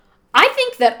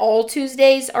that all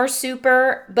Tuesdays are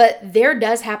super, but there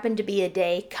does happen to be a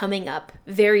day coming up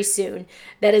very soon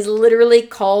that is literally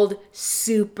called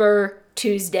Super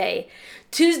Tuesday.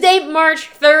 Tuesday, March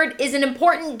 3rd is an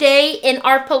important day in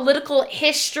our political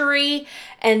history,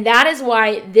 and that is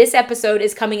why this episode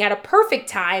is coming at a perfect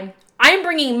time. I'm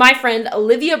bringing my friend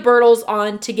Olivia Birtles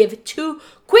on to give 2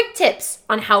 quick tips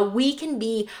on how we can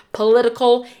be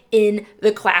political in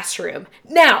the classroom.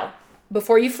 Now,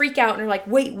 before you freak out and are like,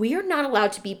 wait, we are not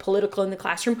allowed to be political in the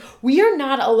classroom. We are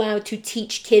not allowed to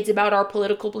teach kids about our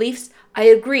political beliefs. I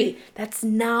agree. That's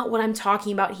not what I'm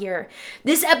talking about here.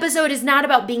 This episode is not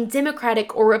about being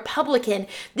Democratic or Republican.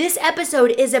 This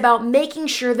episode is about making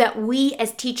sure that we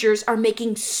as teachers are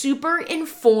making super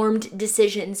informed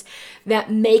decisions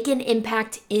that make an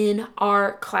impact in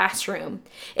our classroom.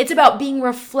 It's about being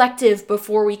reflective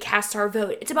before we cast our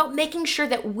vote. It's about making sure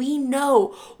that we know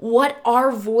what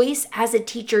our voice as a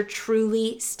teacher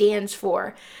truly stands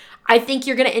for. I think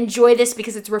you're going to enjoy this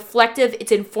because it's reflective,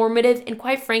 it's informative, and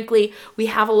quite frankly, we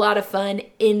have a lot of fun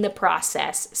in the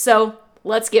process. So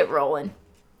let's get rolling.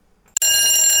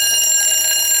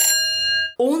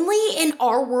 Only in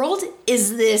our world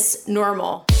is this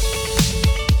normal.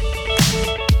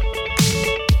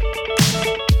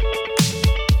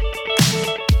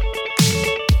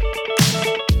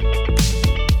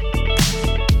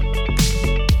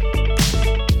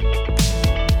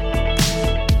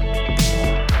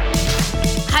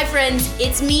 Friends,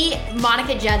 it's me,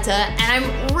 Monica Genta, and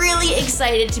I'm really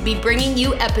excited to be bringing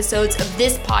you episodes of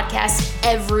this podcast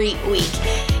every week.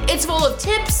 It's full of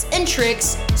tips and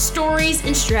tricks, stories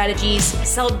and strategies,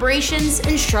 celebrations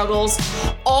and struggles,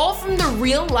 all from the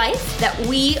real life that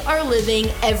we are living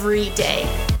every day.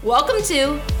 Welcome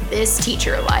to This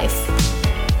Teacher Life.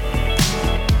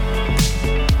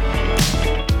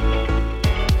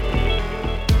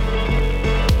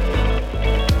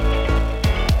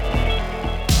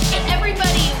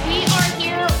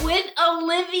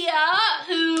 Olivia,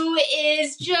 who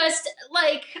is just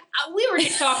like, we were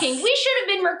just talking. We should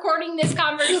have been recording this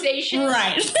conversation.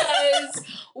 Right. Because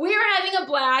we are having a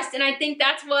blast. And I think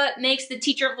that's what makes the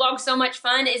teacher vlog so much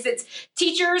fun is it's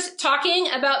teachers talking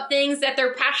about things that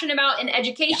they're passionate about in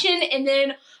education. And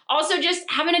then also just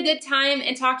having a good time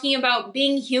and talking about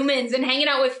being humans and hanging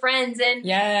out with friends. And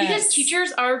because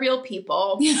teachers are real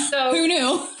people. So who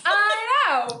knew? I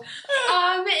know.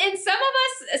 And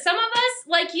some of us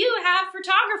like you have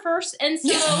photographers. And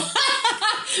so.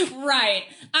 Right.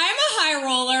 I'm a high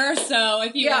roller. So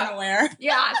if you weren't aware.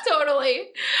 Yeah, totally.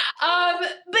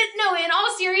 But no, in all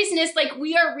seriousness, like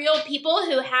we are real people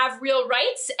who have real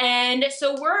rights. And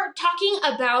so we're talking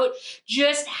about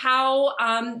just how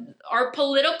our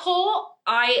political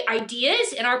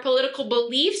ideas and our political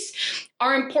beliefs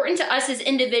are important to us as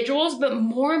individuals, but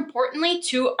more importantly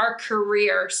to our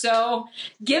career. So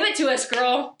give it to us,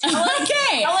 girl. Tell us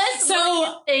what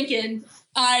you're thinking.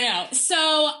 I know.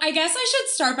 So I guess I should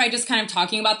start by just kind of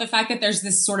talking about the fact that there's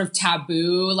this sort of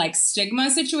taboo, like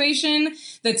stigma situation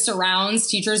that surrounds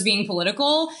teachers being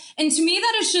political. And to me,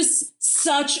 that is just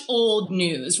such old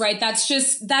news, right? That's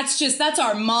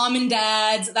our mom and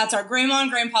dad's, that's our grandma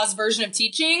and grandpa's version of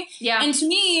teaching. Yeah. And to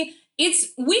me,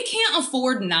 we can't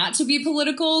afford not to be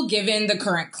political given the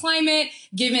current climate,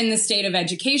 given the state of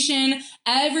education.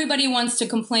 Everybody wants to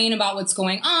complain about what's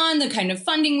going on, the kind of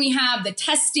funding we have, the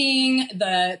testing,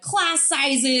 the class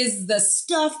sizes, the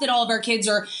stuff that all of our kids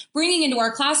are bringing into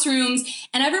our classrooms.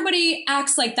 And everybody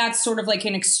acts like that's sort of like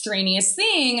an extraneous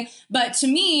thing. But to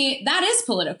me, that is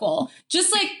political.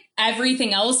 Just like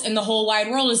everything else in the whole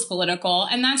wide world is political.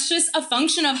 And that's just a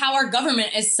function of how our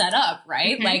government is set up,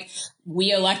 right? Mm-hmm. Like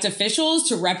we elect officials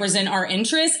to represent our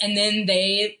interests and then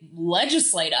they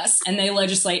legislate us and they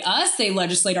legislate us, they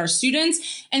legislate our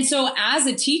students. And so as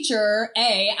a teacher,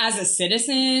 as a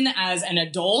citizen, as an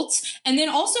adult, and then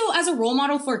also as a role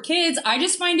model for kids, I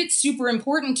just find it super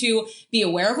important to be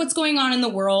aware of what's going on in the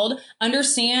world,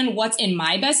 understand what's in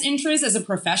my best interest as a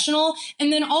professional.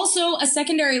 And then also a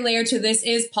secondary layer to this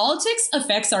is politics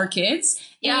affects our kids.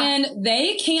 Yeah. And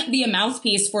they can't be a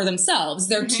mouthpiece for themselves.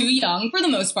 They're too young for the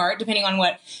most part, depending on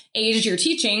what age you're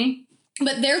teaching,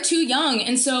 but they're too young.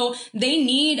 And so they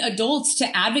need adults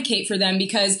to advocate for them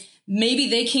because maybe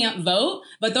they can't vote,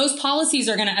 but those policies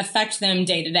are going to affect them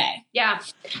day to day. Yeah,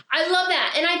 I love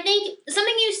that. And I think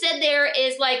something you said there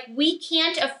is like, we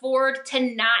can't afford to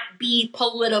not be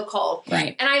political.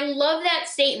 Right. And I love that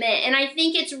statement. And I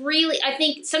think I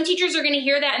think some teachers are going to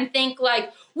hear that and think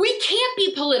like, we can't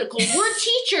be political. We're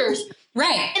teachers.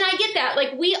 Right. And I get that.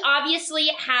 Like we obviously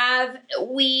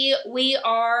we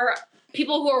are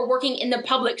people who are working in the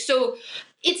public. So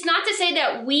it's not to say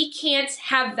that we can't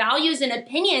have values and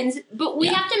opinions, but we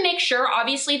have to make sure,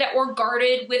 obviously, that we're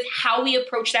guarded with how we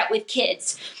approach that with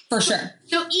kids. For sure.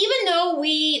 So even though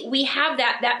we have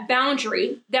that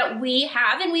boundary that we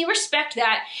have and we respect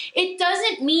that, it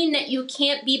doesn't mean that you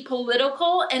can't be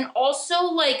political and also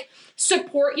like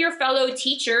support your fellow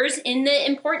teachers in the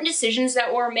important decisions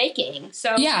that we're making.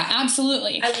 So yeah,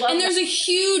 absolutely. And there's a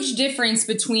huge difference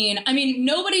between, I mean,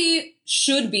 nobody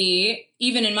should be,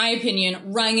 even in my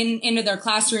opinion, running into their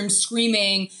classroom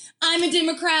screaming, I'm a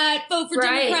Democrat, vote for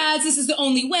Democrats, this is the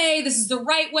only way, this is the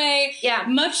right way. Yeah.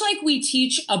 Much like we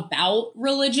teach about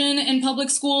religion in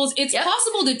public schools, it's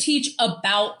possible to teach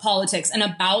about politics and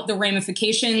about the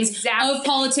ramifications of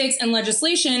politics and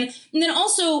legislation. And then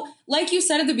also, like you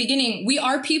said at the beginning, we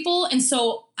are people. And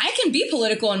so I can be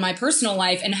political in my personal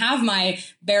life and have my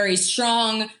very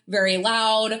strong, very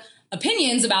loud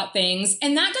opinions about things.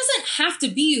 And that doesn't have to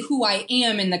be who I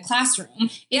am in the classroom.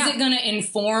 Is it going to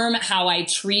inform how I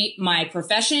treat my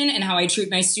profession and how I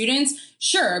treat my students?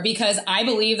 Sure, because I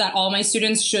believe that all my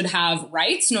students should have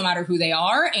rights no matter who they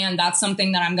are. And that's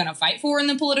something that I'm going to fight for in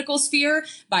the political sphere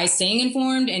by staying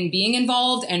informed and being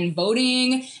involved and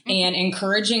voting and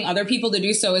encouraging other people to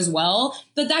do so as well.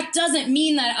 But that doesn't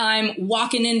mean that I'm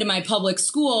walking into my public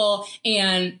school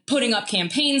and putting up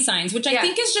campaign signs, which I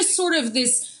think is just sort of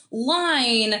this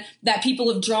line that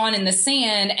people have drawn in the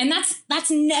sand. And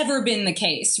that's never been the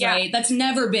case, right? That's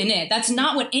never been it. That's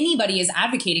not what anybody is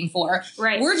advocating for.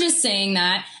 Right. We're just saying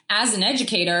that as an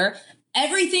educator,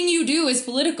 everything you do is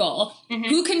political.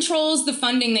 Who controls the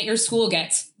funding that your school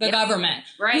gets? The government.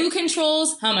 Right. Who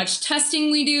controls how much testing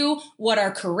we do, what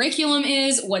our curriculum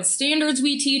is, what standards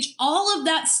we teach? All of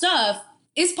that stuff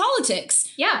is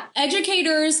politics. Yeah.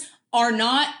 Educators are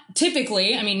not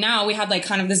typically, I mean, now we had like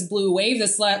kind of this blue wave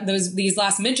these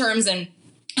last midterms and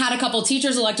had a couple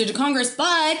teachers elected to Congress,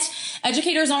 but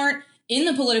educators aren't in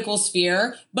the political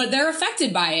sphere, but they're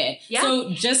affected by it. Yeah.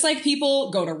 So just like people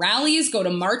go to rallies, go to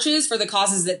marches for the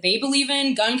causes that they believe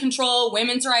in, gun control,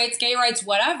 women's rights, gay rights,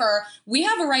 whatever, we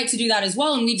have a right to do that as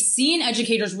well. And we've seen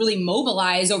educators really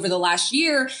mobilize over the last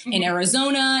year in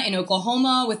Arizona, in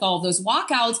Oklahoma, with all those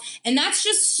walkouts. And that's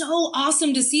just so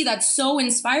awesome to see. That's so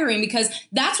inspiring because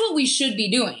that's what we should be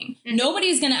doing.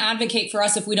 Nobody's going to advocate for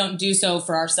us if we don't do so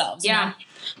for ourselves. Yeah. You know?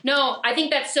 No, I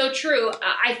think that's so true.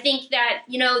 I think that,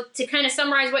 to kind of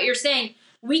summarize what you're saying,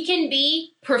 we can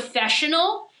be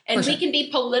professional and we can be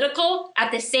political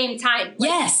at the same time.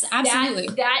 Yes, absolutely.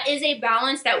 That is a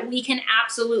balance that we can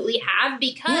absolutely have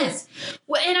because,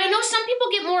 and I know some people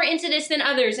get more into this than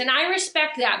others, and I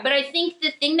respect that. But I think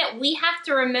the thing that we have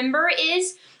to remember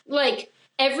is like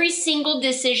every single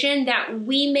decision that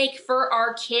we make for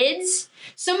our kids,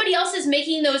 somebody else is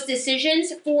making those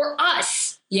decisions for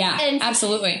us. Yeah, and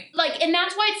absolutely. And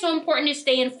that's why it's so important to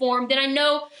stay informed. And I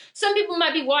know some people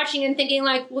might be watching and thinking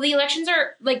like, well, the elections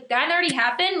are like that already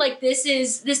happened. Like this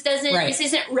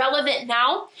isn't relevant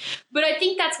now. But I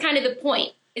think that's kind of the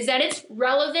point, is that it's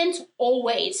relevant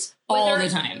always. All the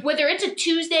time. Whether it's a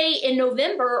Tuesday in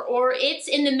November or it's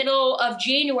in the middle of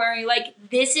January, like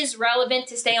this is relevant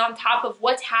to stay on top of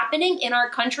what's happening in our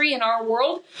country, in our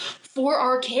world, for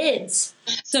our kids.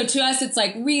 So to us, it's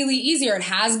like really easy, or it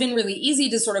has been really easy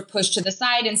to sort of push to the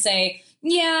side and say,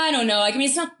 yeah, I don't know. Like, I mean,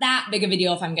 it's not that big of a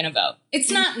deal if I'm going to vote.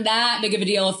 It's not that big of a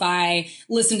deal if I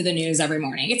listen to the news every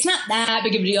morning. It's not that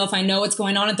big of a deal if I know what's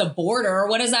going on at the border.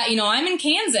 What is that? I'm in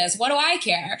Kansas. What do I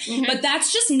care? But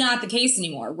that's just not the case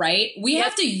anymore, right? We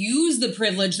have to use the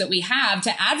privilege that we have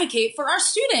to advocate for our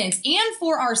students and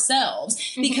for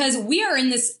ourselves because we are in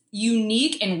this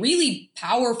unique and really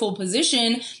powerful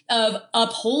position of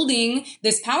upholding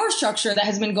this power structure that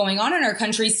has been going on in our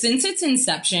country since its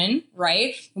inception,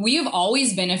 right? We have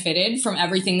always benefited from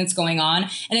everything that's going on.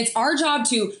 And it's our job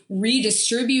to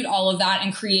redistribute all of that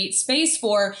and create space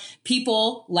for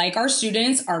people like our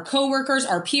students, our coworkers,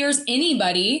 our peers,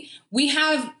 anybody. We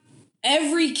have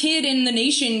every kid in the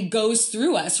nation goes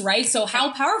through us, right? So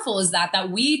how powerful is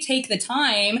that we take the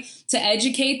time to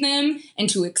educate them and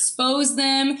to expose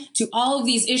them to all of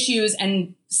these issues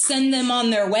and send them on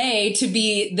their way to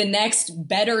be the next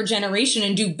better generation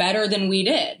and do better than we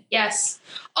did. Yes.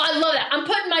 Oh, I love that. I'm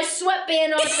putting my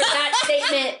sweatband on for that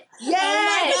statement. Yes. Oh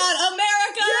my God,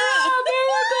 America! Yeah,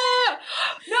 America!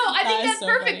 No, I think that's so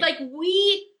perfect.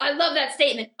 funny. I love that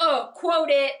statement. Oh, quote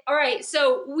it. All right.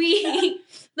 So we,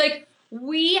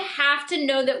 We have to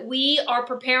know that we are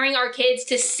preparing our kids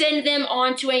to send them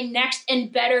on to a next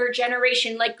and better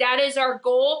generation. Like, that is our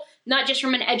goal, not just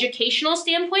from an educational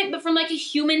standpoint, but from like a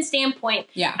human standpoint.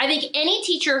 Yeah. I think any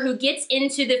teacher who gets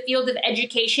into the field of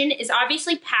education is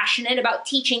obviously passionate about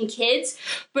teaching kids,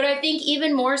 but I think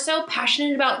even more so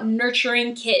passionate about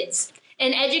nurturing kids.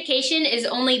 And education is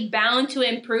only bound to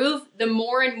improve the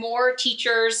more and more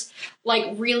teachers like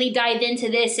really dive into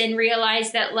this and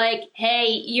realize that, like, hey,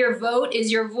 your vote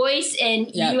is your voice, and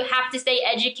you have to stay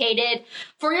educated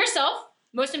for yourself,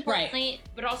 most importantly,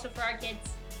 but also for our kids.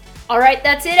 All right,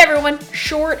 that's it, everyone.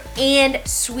 Short and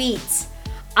sweet.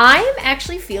 I'm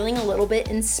actually feeling a little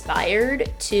bit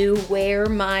inspired to wear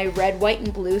my red, white,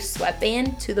 and blue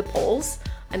sweatband to the polls.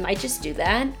 I might just do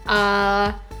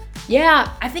that.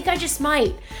 Yeah, I think I just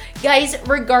might. Guys,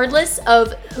 regardless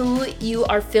of who you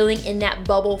are filling in that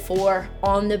bubble for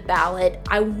on the ballot,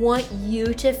 I want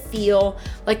you to feel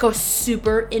like a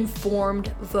super informed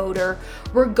voter.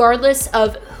 Regardless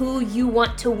of who you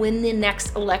want to win the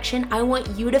next election, I want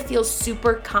you to feel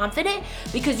super confident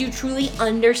because you truly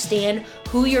understand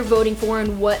who you're voting for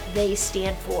and what they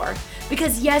stand for.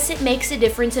 Because yes, it makes a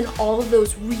difference in all of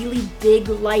those really big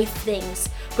life things,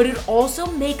 but it also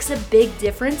makes a big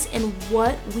difference in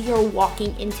what we are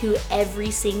walking into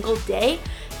every single day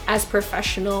as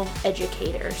professional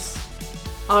educators.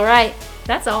 All right,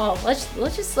 that's all. Let's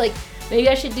just like, maybe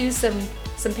I should do some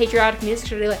patriotic music.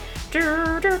 Should I like,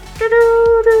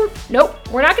 nope,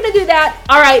 we're not gonna do that.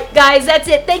 All right, guys, that's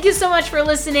it. Thank you so much for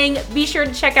listening. Be sure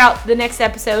to check out the next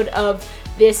episode of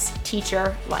This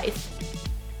Teacher Life.